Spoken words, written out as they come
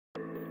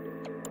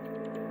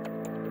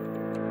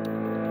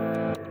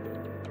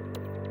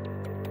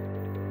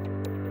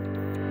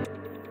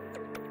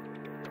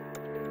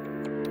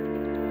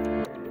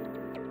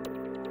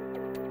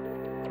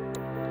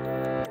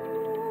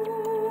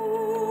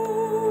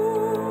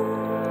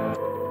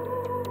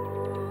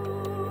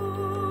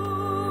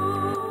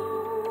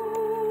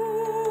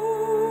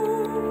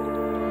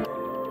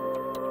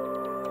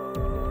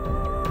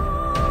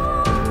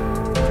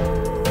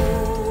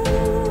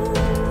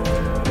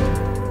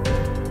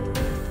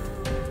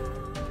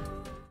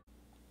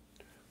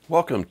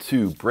Welcome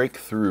to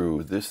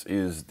Breakthrough. This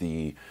is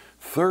the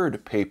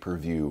third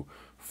pay-per-view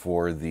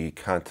for the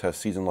contest,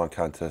 season-long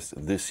contest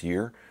this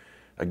year.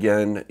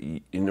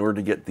 Again, in order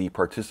to get the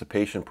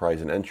participation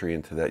prize and entry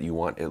into that, you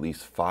want at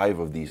least 5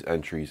 of these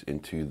entries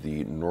into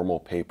the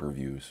normal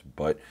pay-per-views.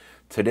 But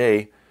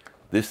today,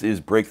 this is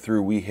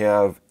Breakthrough. We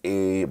have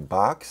a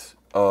box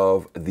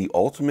of the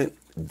Ultimate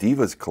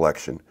Divas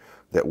Collection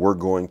that we're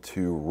going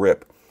to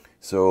rip.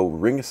 So,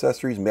 ring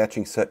accessories,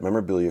 matching set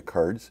memorabilia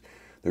cards.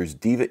 There's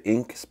Diva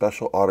Ink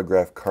special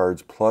autograph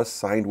cards, plus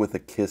signed with a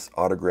kiss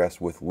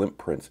autographs with limp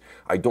prints.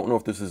 I don't know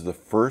if this is the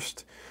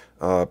first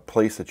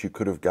place that you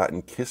could have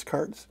gotten kiss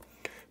cards,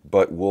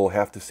 but we'll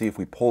have to see if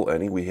we pull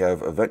any. We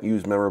have event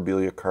used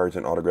memorabilia cards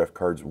and autograph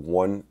cards,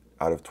 1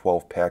 out of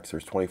 12 packs.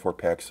 There's 24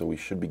 packs, so we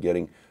should be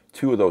getting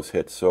 2 of those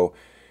hits. So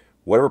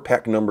whatever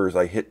pack numbers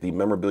I hit, the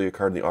memorabilia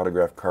card and the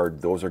autograph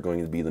card, those are going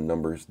to be the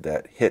numbers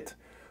that hit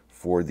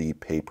for the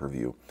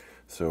pay-per-view.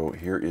 So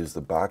here is the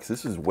box.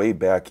 This is way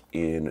back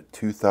in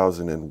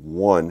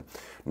 2001.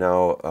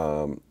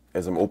 Now,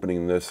 as I'm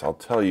opening this, I'll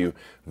tell you,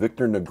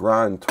 Victor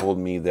Negron told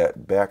me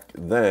that back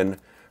then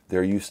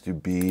there used to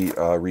be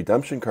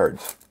redemption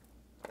cards.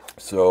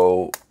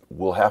 So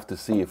we'll have to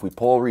see. If we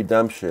pull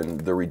redemption,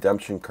 the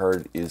redemption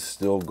card is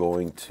still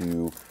going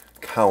to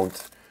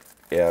count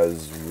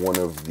as one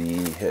of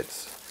the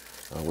hits.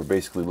 We're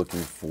basically looking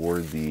for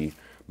the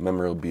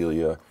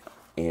memorabilia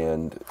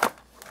and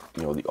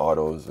the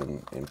autos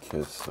and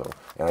kiss. So,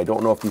 and I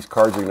don't know if these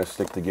cards are going to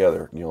stick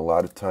together. A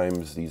lot of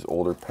times these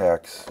older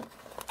packs,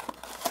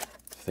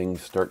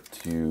 things start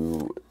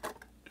to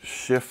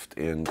shift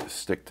and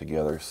stick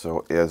together.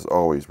 So as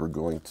always, we're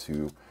going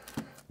to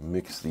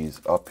mix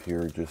these up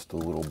here just a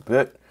little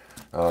bit.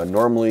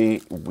 Normally,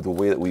 the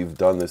way that we've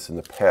done this in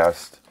the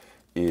past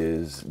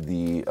is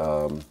we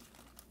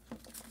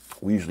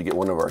usually get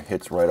one of our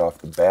hits right off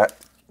the bat,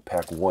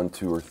 pack 1,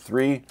 2, or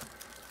 3.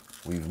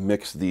 We've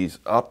mixed these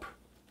up,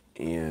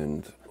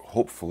 and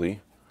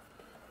hopefully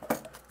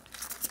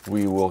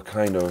we will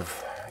kind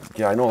of,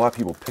 I know a lot of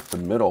people pick the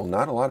middle.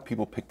 Not a lot of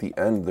people pick the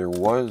end. There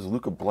was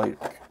Luca Blight,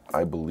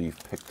 I believe,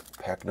 picked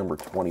pack number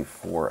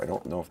 24. I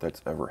don't know if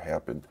that's ever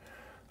happened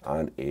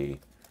on a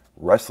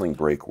wrestling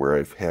break where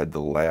I've had the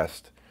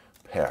last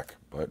pack.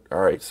 But all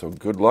right, so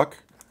good luck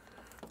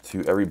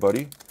to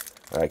everybody.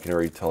 I can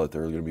already tell that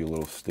there's going to be a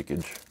little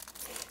stickage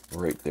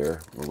right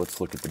there. Well,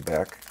 let's look at the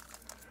back.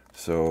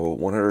 So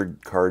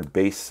 100 card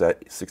base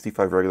set,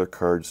 65 regular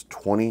cards,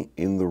 20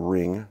 in the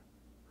ring,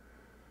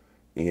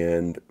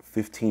 and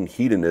 15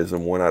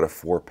 hedonism, 1 out of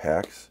 4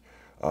 packs.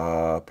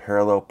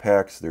 Parallel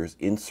packs, there's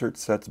insert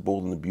sets,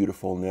 Bold and the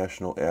Beautiful,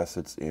 National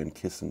Assets, and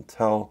Kiss and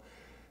Tell.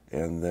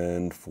 And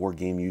then 4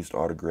 game used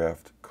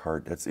autographed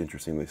card. That's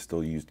interesting, they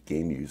still used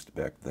game used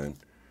back then.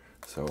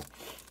 So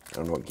I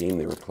don't know what game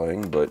they were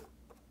playing, but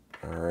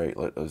all right,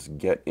 let us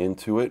get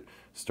into it.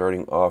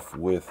 Starting off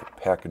with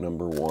pack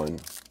number 1.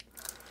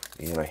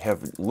 And I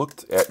have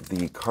looked at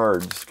the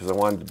cards because I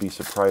wanted to be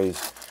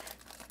surprised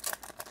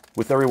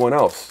with everyone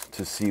else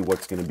to see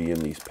what's going to be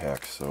in these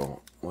packs.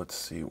 So let's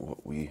see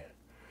what we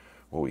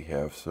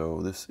have.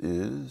 So this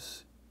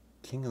is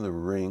King of the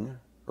Ring,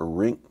 or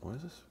Ring, what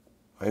is this?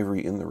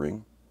 Ivory in the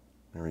Ring.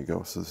 There we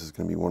go. So this is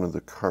going to be one of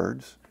the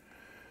cards.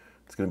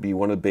 It's going to be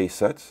one of the base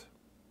sets.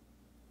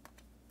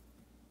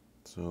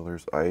 So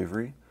there's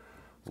Ivory,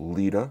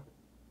 Lita.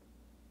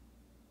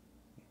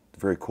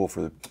 Very cool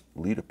for the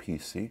Lita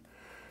PC.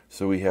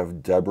 So we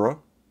have Deborah.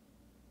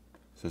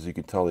 So as you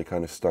can tell, they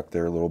kind of stuck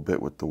there a little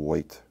bit with the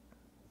white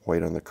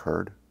on the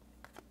card.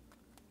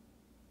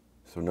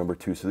 So number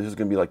 2. So this is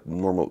going to be like the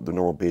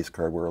normal base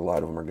card where a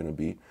lot of them are going to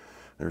be.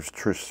 There's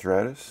Trish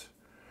Stratus,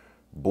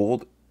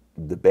 Bold,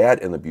 the Bad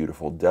and the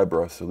Beautiful,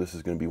 Deborah. So this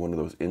is going to be one of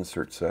those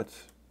insert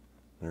sets.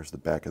 There's the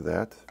back of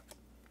that.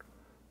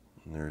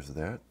 And there's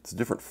that. It's a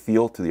different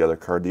feel to the other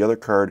card. The other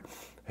card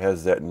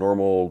has that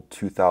normal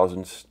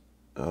 2000s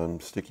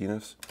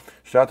stickiness.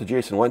 Shout out to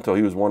Jason Wento.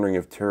 He was wondering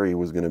if Terry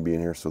was going to be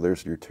in here. So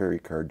there's your Terry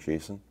card,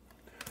 Jason.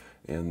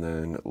 And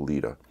then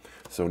Lita.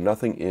 So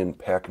nothing in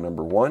pack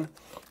number 1.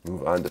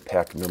 Move on to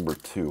pack number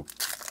 2.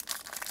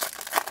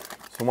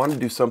 So I wanted to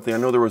do something. I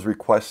know there was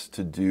requests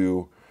to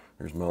do,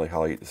 there's Molly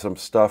Holly, some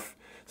stuff,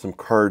 some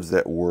cards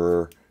that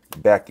were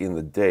back in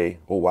the day.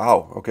 Oh,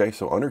 wow. Okay,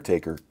 so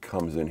Undertaker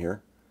comes in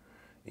here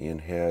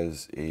and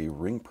has a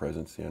ring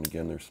presence. And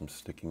again, there's some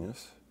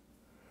stickiness.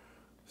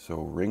 So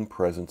ring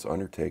presence,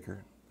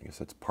 Undertaker. I guess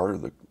that's part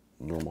of the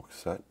normal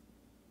set.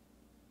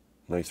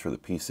 Nice for the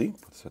PC.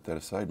 Let's set that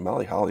aside.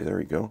 Molly Holly, there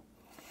we go.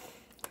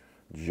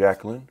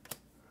 Jacqueline.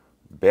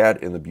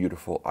 Bad and the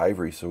Beautiful,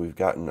 Ivory. So we've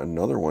gotten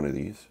another one of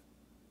these.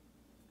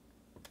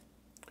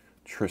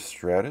 Trish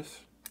Stratus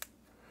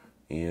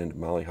and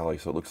Molly Holly.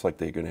 So it looks like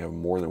they're going to have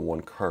more than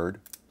one card.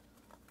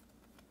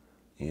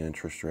 And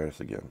Trish Stratus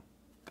again.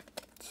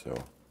 So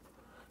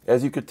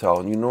as you could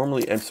tell, and you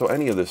normally, and so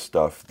any of this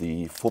stuff,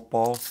 the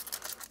football,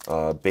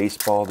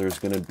 baseball, there's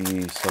going to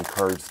be some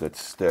cards that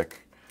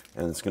stick,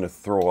 and it's going to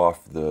throw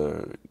off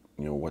the,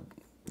 what,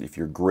 if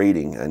you're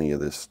grading any of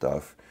this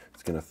stuff,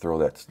 it's going to throw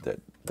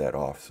that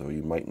off. So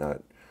you might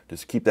not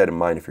just keep that in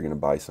mind if you're going to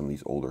buy some of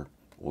these older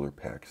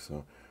packs.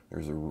 So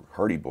there's a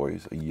Hardy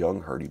Boys, a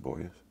young Hardy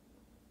Boys.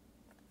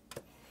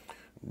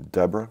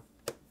 Deborah.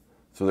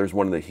 So there's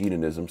one of the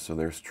hedonisms. So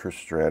there's Trish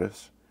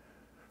Stratus.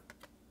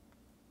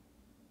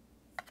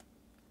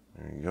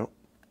 There you go.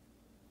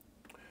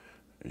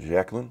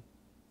 Jacqueline.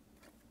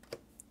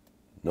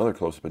 Another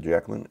close-up of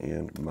Jacqueline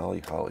and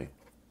Molly Holly.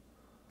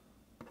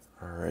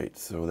 All right,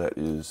 so that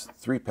is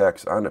 3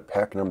 packs on to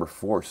pack number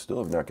 4.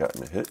 Still have not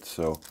gotten a hit,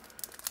 so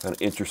kind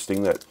of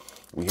interesting that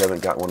we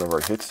haven't got one of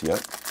our hits yet.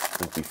 I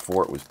think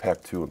before it was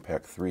pack 2 and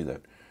pack 3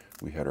 that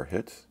we had our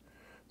hits.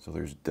 So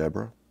there's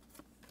Deborah.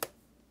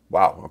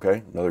 Wow,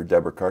 okay, another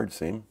Deborah card,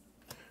 same.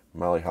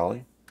 Molly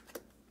Holly.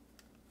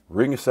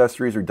 Ring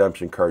Accessories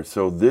Redemption card.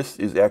 So this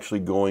is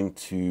actually going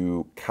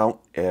to count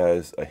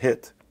as a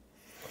hit.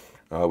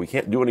 We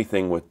can't do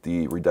anything with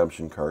the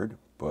redemption card,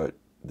 but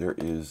there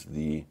is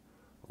the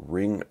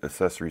Ring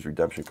Accessories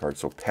Redemption card.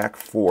 So pack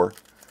 4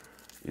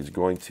 is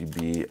going to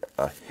be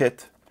a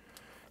hit.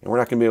 And we're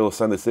not going to be able to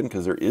send this in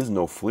because there is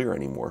no Fleer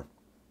anymore.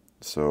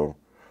 So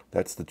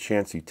that's the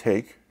chance you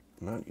take.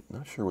 Not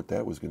sure what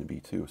that was going to be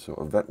too. So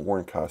event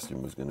worn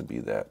costume was going to be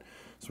that.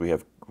 So we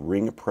have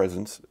Ring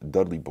Presence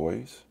Dudley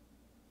Boys,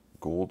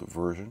 gold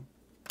version.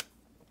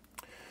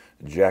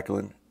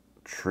 Jacqueline,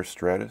 Trish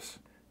Stratus,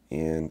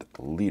 and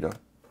Lita.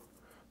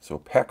 So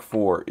pack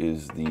 4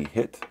 is the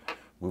hit.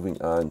 Moving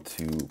on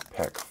to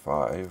pack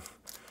 5.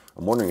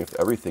 I'm wondering if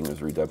everything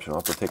is redemption. I'll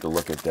have to take a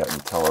look at that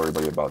and tell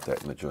everybody about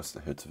that in the Just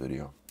the Hits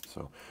video.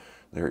 So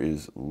there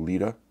is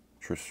Lita,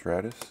 Trish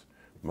Stratus,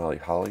 Molly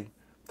Holly,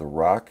 The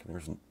Rock.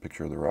 There's a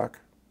picture of The Rock.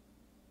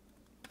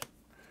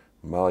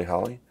 Molly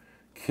Holly.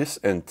 Kiss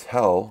and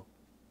Tell,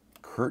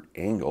 Kurt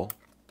Angle.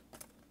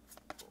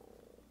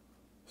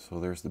 So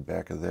there's the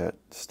back of that.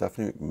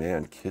 Stephanie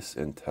McMahon, Kiss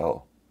and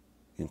Tell.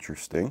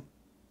 Interesting.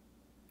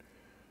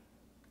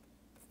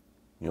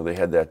 You know, they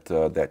had that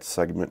that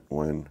segment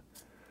when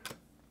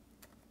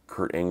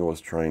Kurt Angle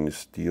was trying to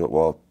steal.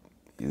 Well,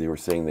 they were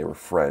saying they were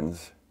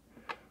friends,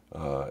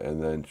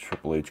 and then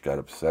Triple H got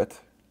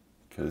upset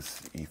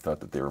because he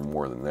thought that they were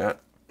more than that.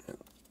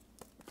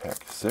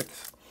 Pack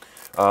 6.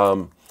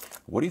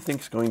 What do you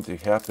think is going to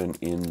happen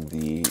in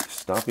the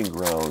Stomping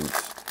Grounds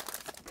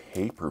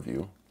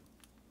pay-per-view?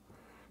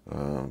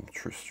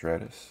 Trish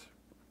Stratus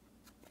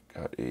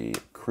got a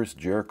Chris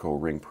Jericho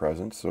ring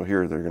presence. So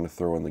here they're going to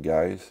throw in the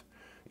guys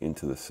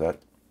into the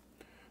set.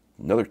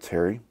 Another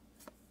Terry,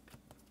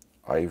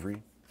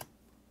 Ivory,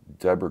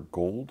 Deborah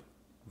Gold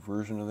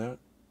version of that.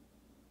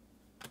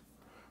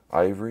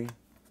 Ivory,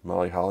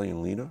 Molly Holly,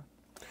 and Lita.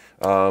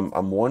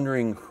 I'm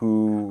wondering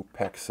who,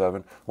 pack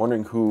 7,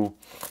 wondering who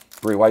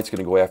Bray Wyatt's going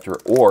to go after,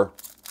 or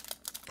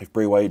if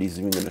Bray Wyatt is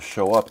even going to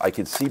show up. I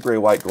could see Bray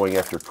Wyatt going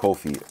after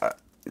Kofi.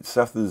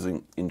 Seth is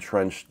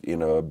entrenched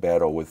in a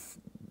battle with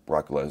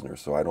Brock Lesnar,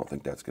 so I don't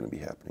think that's going to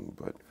be happening.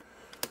 But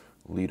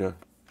Lita,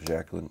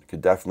 Jacqueline,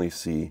 could definitely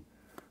see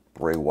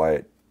Bray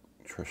Wyatt,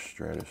 Trish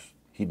Stratus,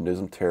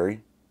 Hedonism,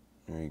 Terry.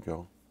 There you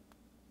go.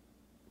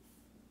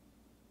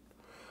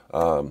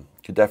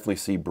 Could definitely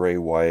see Bray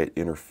Wyatt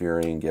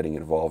interfering, getting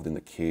involved in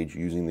the cage,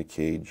 using the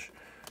cage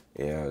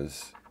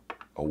as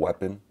a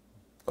weapon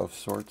of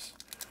sorts.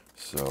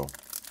 So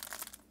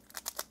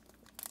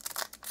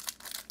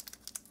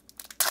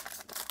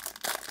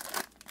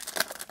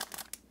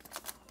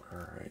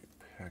all right,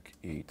 pack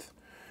 8.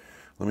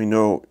 Let me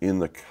know in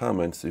the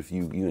comments if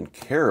you even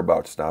care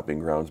about Stomping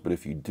Grounds, but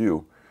if you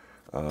do,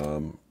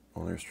 well,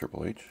 there's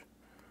Triple H.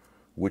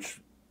 Which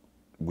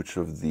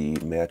of the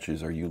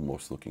matches are you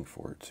most looking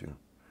forward to?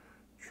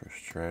 Trish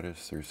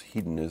Stratus, there's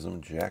Hedonism,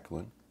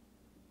 Jacqueline,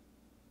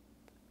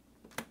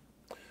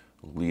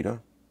 Lita,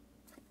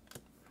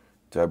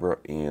 Deborah,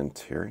 and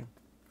Terry.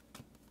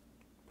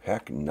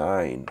 Pack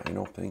 9. I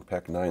don't think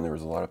pack 9, there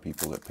was a lot of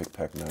people that picked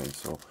pack 9,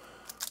 so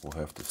we'll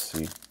have to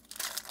see.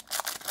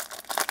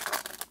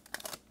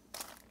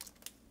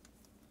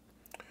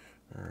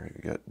 All right,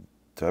 we got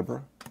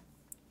Deborah,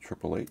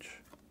 Triple H,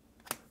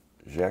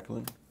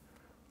 Jacqueline.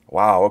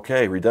 Wow,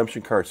 okay,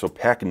 redemption card. So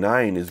pack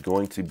 9 is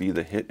going to be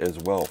the hit as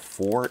well.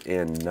 4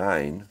 and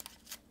 9.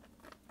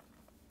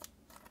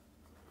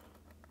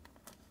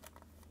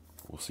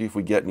 We'll see if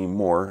we get any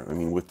more. I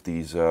mean, with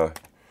these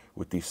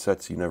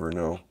sets, you never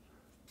know.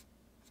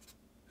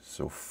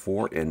 So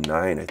 4 and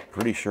 9. I'm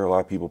pretty sure a lot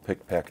of people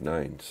picked pack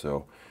 9.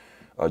 So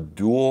a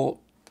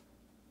dual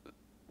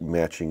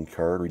matching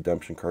card,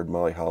 redemption card,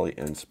 Molly Holly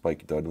and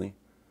Spike Dudley.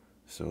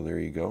 So there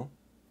you go.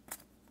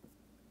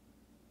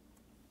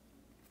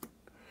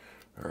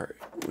 All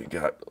right, we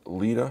got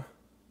Lita,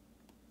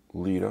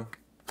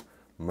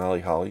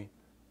 Molly Holly,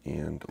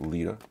 and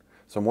Lita.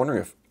 So I'm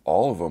wondering if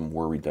all of them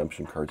were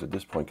redemption cards at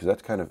this point, because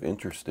that's kind of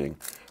interesting.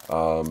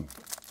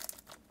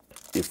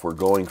 If we're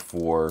going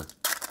for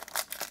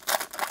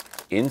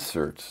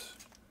inserts,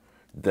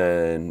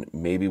 then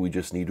maybe we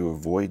just need to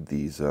avoid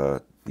these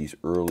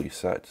early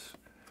sets,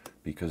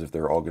 because if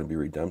they're all going to be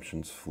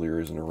redemptions, Fleer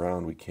isn't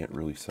around, we can't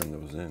really send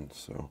those in.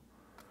 So,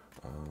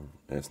 and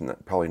it's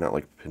probably not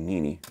like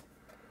Panini,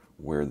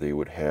 where they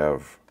would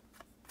have,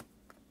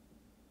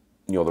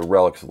 you know, the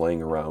relics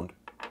laying around.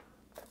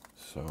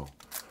 So,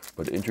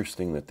 but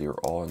interesting that they're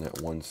all on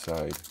that one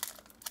side.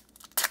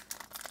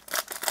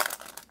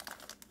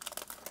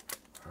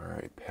 All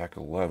right, pack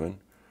 11.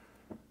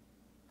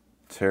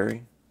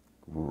 Terry,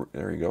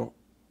 there you go.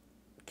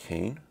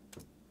 Kane,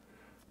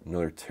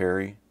 another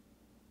Terry,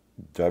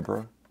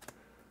 Deborah.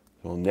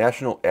 So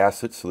national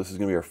assets, so this is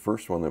going to be our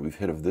first one that we've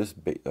hit of this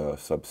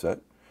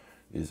subset,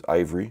 is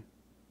Ivory,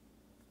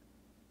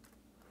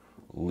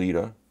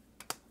 Lita,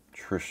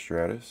 Trish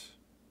Stratus,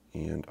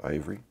 and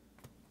Ivory.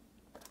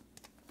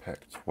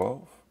 Pack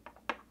 12.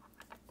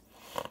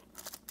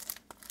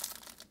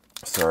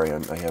 Sorry,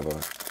 I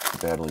have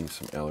battling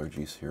some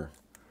allergies here.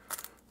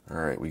 All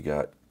right, we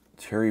got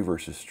Terry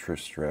versus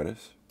Trish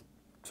Stratus.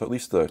 So at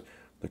least the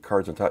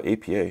cards on top,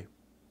 APA. There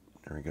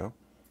we go.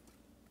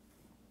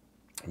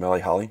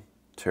 Molly Holly,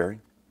 Terry.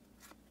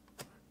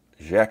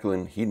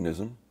 Jacqueline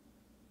Hedonism.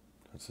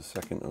 That's the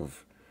second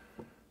of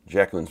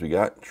Jacqueline's we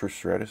got. Trish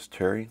Stratus,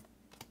 Terry,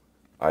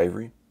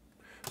 Ivory.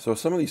 So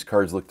some of these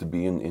cards look to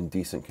be in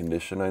decent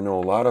condition. I know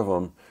a lot of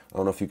them, I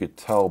don't know if you could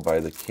tell by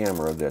the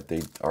camera that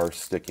they are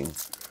sticking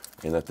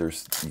and that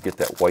you get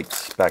that white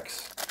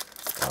specks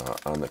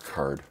on the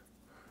card.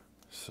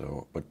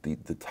 So, but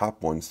the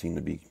top ones seem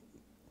to be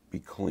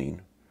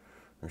clean.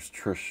 There's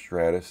Trish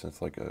Stratus.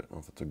 It's like I don't know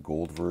if it's a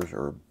gold version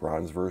or a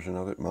bronze version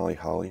of it. Molly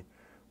Holly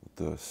with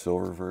the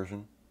silver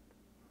version.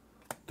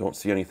 Don't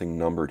see anything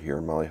numbered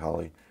here. Molly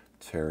Holly,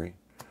 Terry.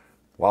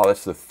 Wow,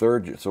 that's the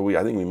third. So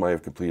I think we might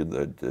have completed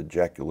the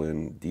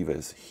Jacqueline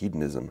Divas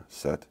Hedonism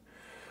set.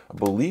 I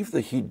believe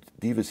the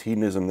Divas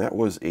Hedonism, that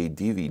was a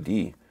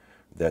DVD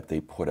that they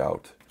put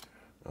out.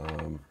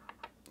 And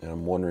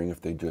I'm wondering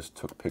if they just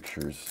took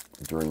pictures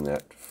during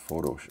that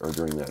photo or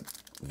during that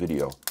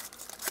video,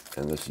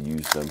 and just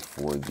used them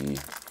for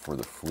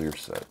the Fleer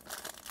set.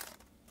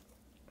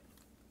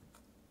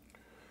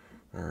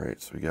 All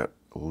right, so we got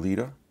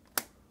Lita,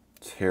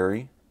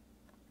 Terry,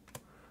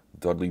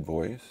 Dudley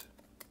Boys.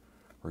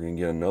 We're going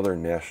to get another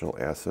National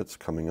Assets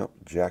coming up,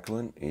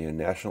 Jacqueline, and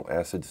National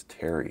Assets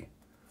Terry.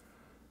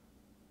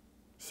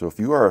 So if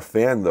you are a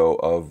fan, though,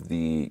 of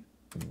the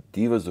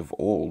divas of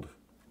old,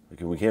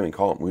 like we can't even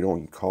call them, we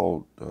don't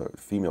call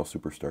female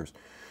superstars.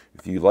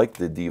 If you like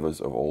the divas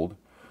of old,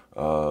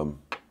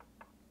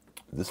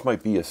 this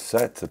might be a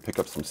set to pick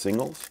up some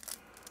singles.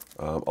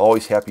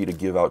 Always happy to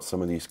give out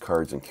some of these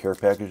cards in care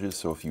packages,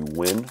 so if you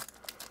win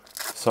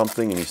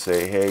something and you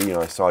say, hey, you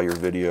know, I saw your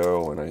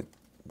video and I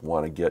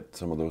want to get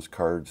some of those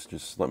cards,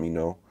 just let me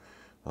know.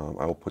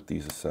 I will put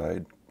these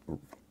aside.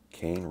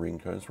 Kane, ring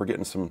cards. We're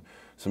getting some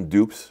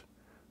dupes,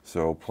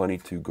 so plenty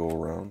to go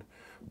around.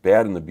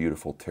 Bad and the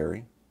Beautiful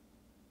Terry.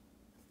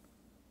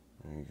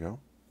 There you go.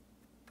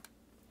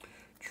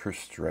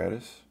 Trish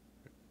Stratus,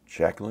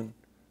 Jacqueline,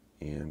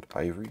 and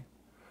Ivory.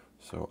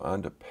 So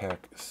on to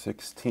pack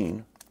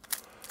 16.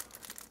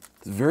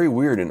 It's very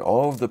weird. In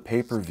all of the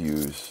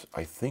pay-per-views,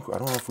 I don't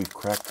know if we've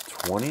cracked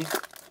 20.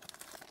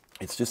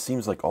 It just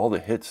seems like all the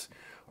hits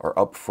are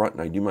up front,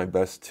 and I do my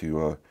best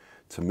to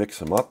mix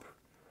them up.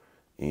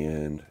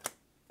 And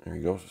there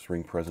you go, this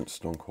ring present,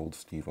 Stone Cold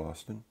Steve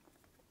Austin.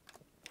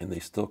 And they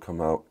still come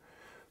out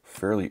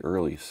fairly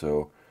early,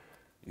 so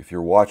if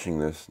you're watching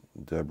this,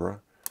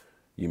 Deborah,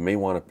 you may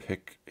want to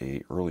pick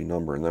a early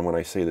number. And then when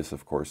I say this,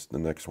 of course, the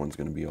next one's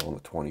going to be all in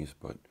the 20s,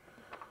 but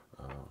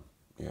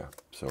yeah.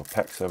 So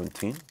pack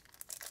 17.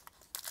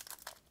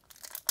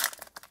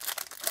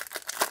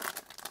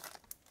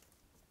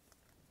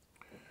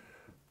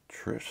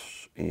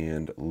 Trish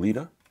and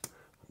Lita,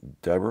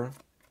 Deborah,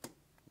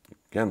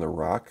 again The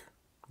Rock,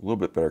 a little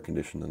bit better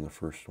condition than the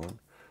first one.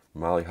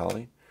 Molly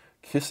Holly,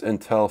 Kiss and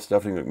Tell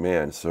Stephanie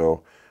McMahon.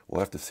 So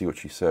we'll have to see what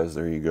she says.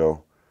 There you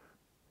go.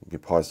 You can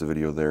pause the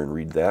video there and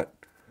read that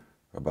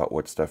about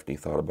what Stephanie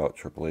thought about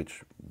Triple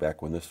H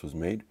back when this was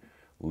made.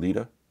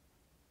 Lita,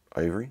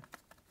 Ivory,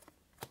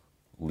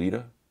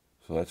 Lita.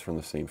 So that's from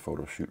the same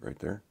photo shoot right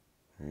there.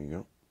 There you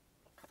go.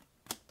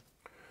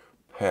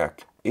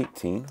 Pack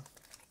 18.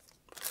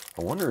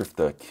 I wonder if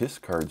the Kiss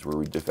cards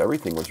were, if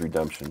everything was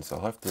redemptions.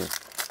 I'll have to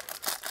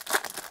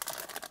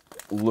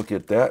look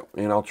at that,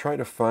 and I'll try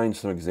to find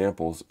some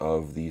examples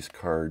of these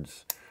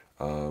cards,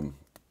 the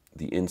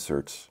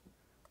inserts,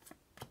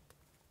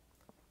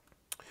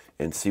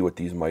 and see what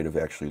these might have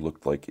actually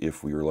looked like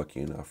if we were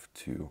lucky enough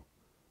to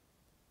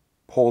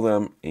pull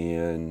them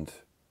and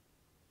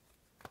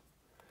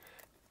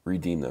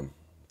redeem them.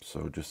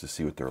 So just to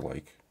see what they're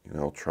like. And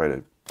I'll try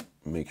to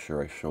make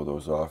sure I show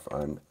those off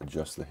on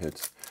Just the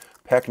Hits.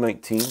 Pack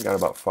 19, got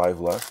about 5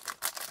 left.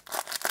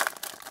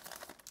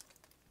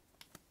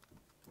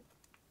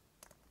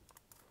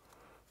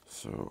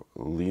 So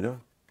Lita,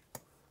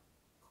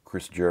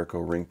 Chris Jericho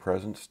ring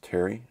presents,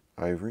 Terry,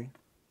 Ivory.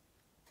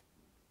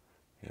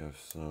 You have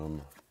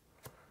some,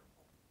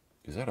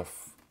 is that a,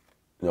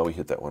 no, we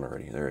hit that one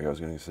already. There, I was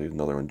going to say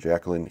another one,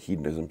 Jacqueline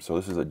Hedonism. So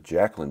this is a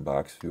Jacqueline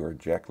box. If you are a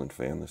Jacqueline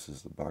fan, this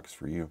is the box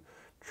for you.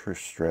 Trish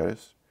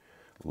Stratus,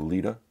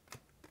 Lita,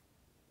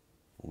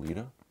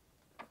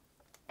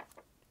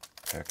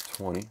 pack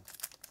 20.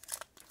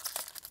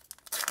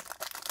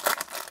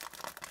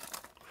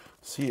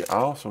 See,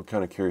 I'm also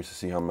kind of curious to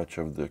see how much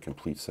of the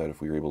complete set, if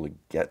we were able to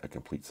get a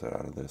complete set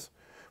out of this.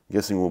 I'm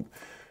guessing we'll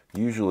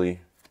usually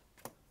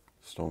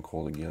Stone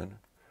Cold again,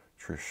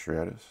 Trish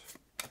Stratus,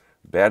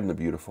 Bad and the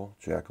Beautiful,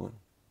 Jacqueline,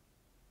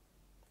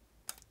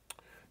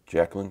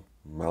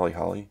 Molly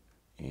Holly,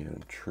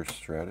 and Trish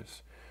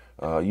Stratus.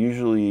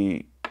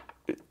 Usually,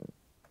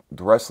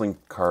 the wrestling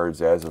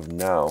cards, as of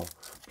now,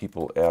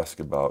 people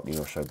ask about, you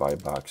know, should I buy a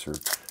box or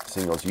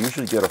singles? You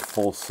usually get a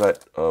full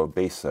set of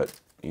base set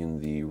in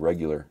the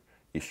regular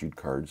issued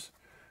cards.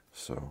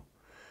 So,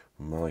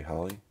 Molly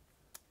Holly,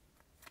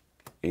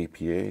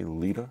 APA,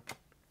 Lita,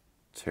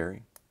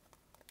 Terry.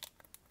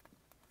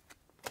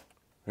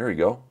 There we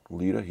go,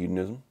 Lita,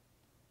 Hedonism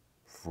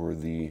for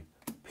the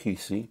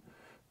PC.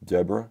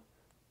 Deborah,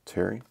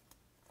 Terry,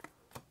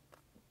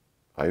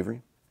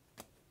 Ivory.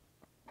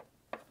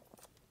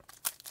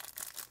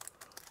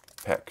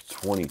 Pack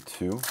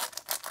 22.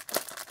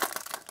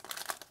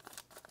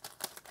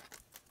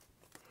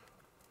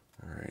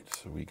 All right,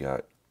 so we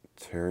got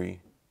Terry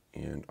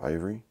and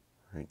Ivory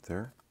right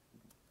there.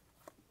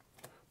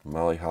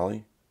 Molly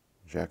Holly,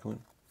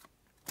 Jacqueline.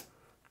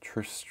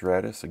 Trish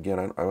Stratus. Again,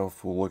 I don't know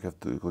if we'll look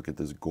at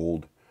this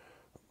gold.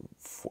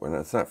 And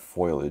it's not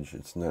foliage.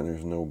 It's not.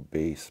 There's no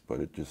base, but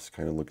it just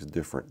kind of looks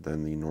different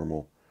than the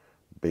normal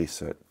base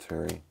set.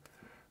 Terry,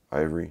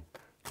 Ivory,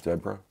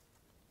 Deborah.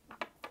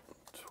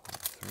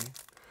 23.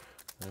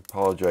 I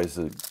apologize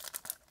that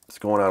it's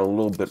going on a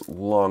little bit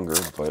longer,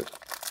 but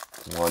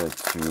wanted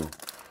to,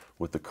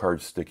 with the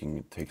card sticking,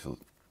 it takes a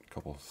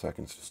couple of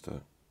seconds just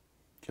to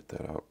get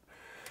that out.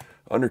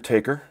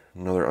 Undertaker,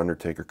 another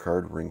Undertaker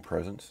card, Ring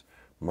Presence.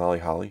 Molly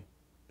Holly,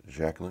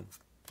 Jacqueline.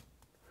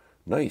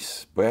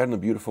 Nice. Bad and the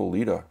Beautiful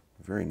Lita.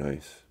 Very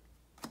nice.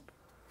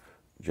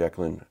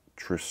 Jacqueline,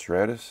 Trish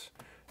Stratus.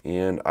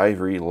 And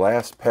Ivory,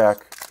 last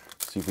pack.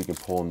 Let's see if we can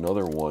pull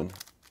another one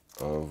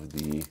of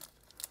the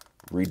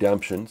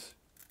redemptions.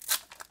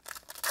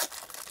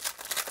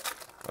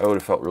 I would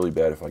have felt really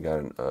bad if I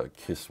got a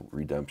Kiss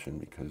redemption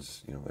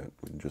because, you know, that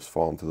would just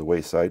fall into the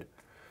wayside.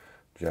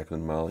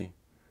 Jacqueline, Molly,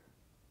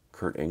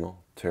 Kurt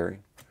Angle, Terry.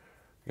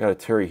 You got a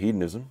Terry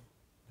Hedonism.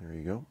 There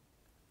you go.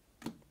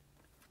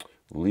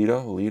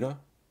 Lita,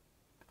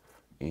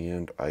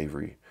 and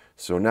Ivory.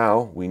 So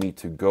now we need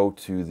to go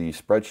to the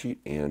spreadsheet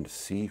and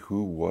see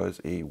who was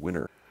a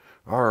winner.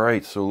 All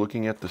right, so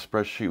looking at the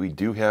spreadsheet, we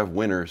do have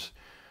winners.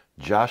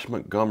 Josh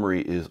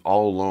Montgomery is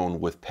all alone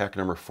with pack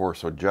number 4.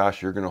 So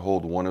Josh, you're going to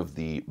hold one of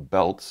the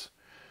belts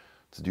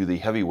to do the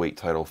heavyweight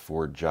title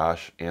for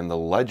Josh. And the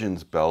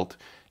Legends belt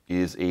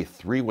is a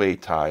 3-way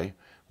tie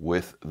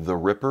with The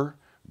Ripper,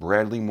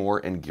 Bradley Moore,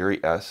 and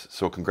Gary S.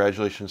 So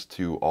congratulations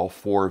to all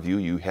 4 of you.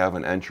 You have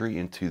an entry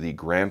into the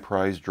grand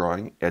prize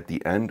drawing at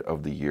the end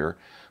of the year.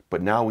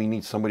 But now we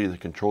need somebody to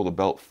control the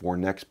belt for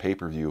next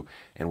pay-per-view,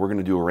 and we're going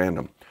to do a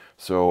random.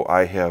 So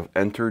I have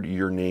entered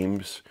your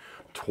names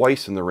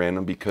twice in the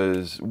random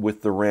because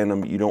with the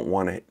random, you don't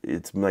want to,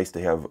 it's nice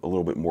to have a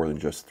little bit more than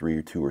just 3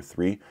 or 2 or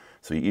 3.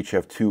 So you each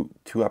have two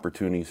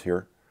opportunities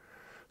here.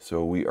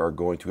 So we are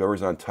going to,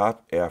 whoever's on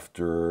top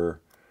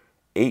after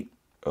 8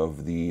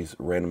 of these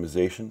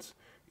randomizations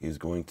is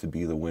going to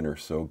be the winner.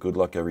 So good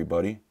luck,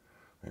 everybody.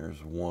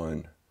 There's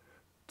 1,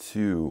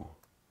 2,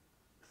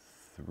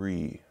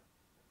 3,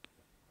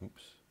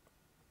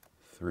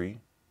 3,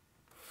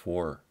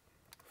 4,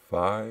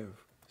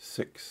 5,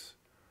 6,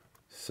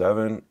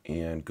 7,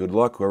 and good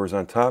luck, whoever's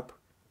on top.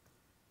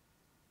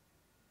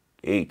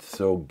 8.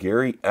 So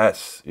Gary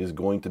S. is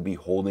going to be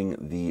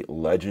holding the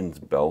Legends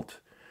belt.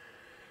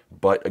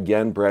 But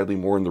again, Bradley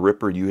Moore and The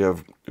Ripper, you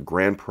have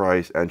grand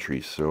prize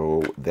entries,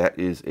 so that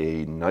is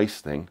a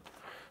nice thing.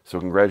 So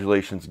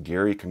congratulations,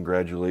 Gary.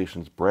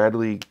 Congratulations,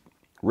 Bradley,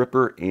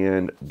 Ripper,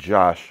 and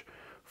Josh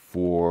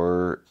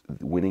for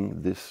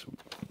winning this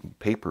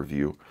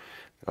pay-per-view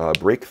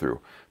breakthrough.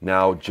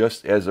 Now,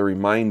 just as a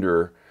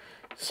reminder,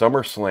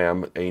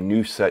 SummerSlam, a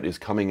new set is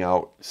coming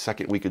out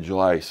second week of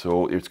July,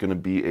 so it's going to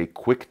be a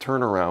quick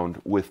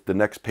turnaround with the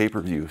next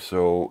pay-per-view.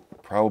 So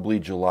probably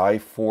July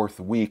 4th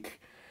week,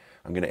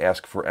 I'm going to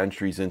ask for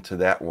entries into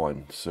that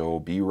one. So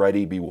be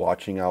ready, be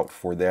watching out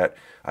for that.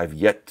 I've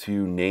yet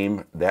to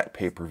name that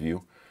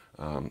pay-per-view,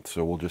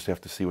 so we'll just have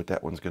to see what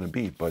that one's going to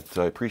be. But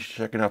I appreciate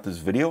you checking out this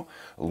video.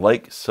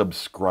 Like,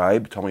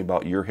 subscribe, tell me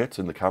about your hits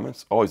in the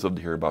comments. Always love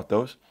to hear about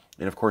those.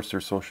 And of course,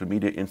 there's social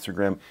media,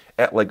 Instagram,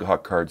 at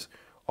LAHF Cards,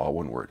 all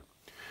one word.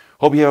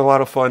 Hope you have a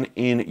lot of fun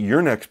in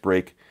your next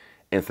break,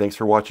 and thanks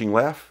for watching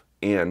LAHF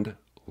and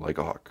Like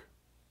a Hawk.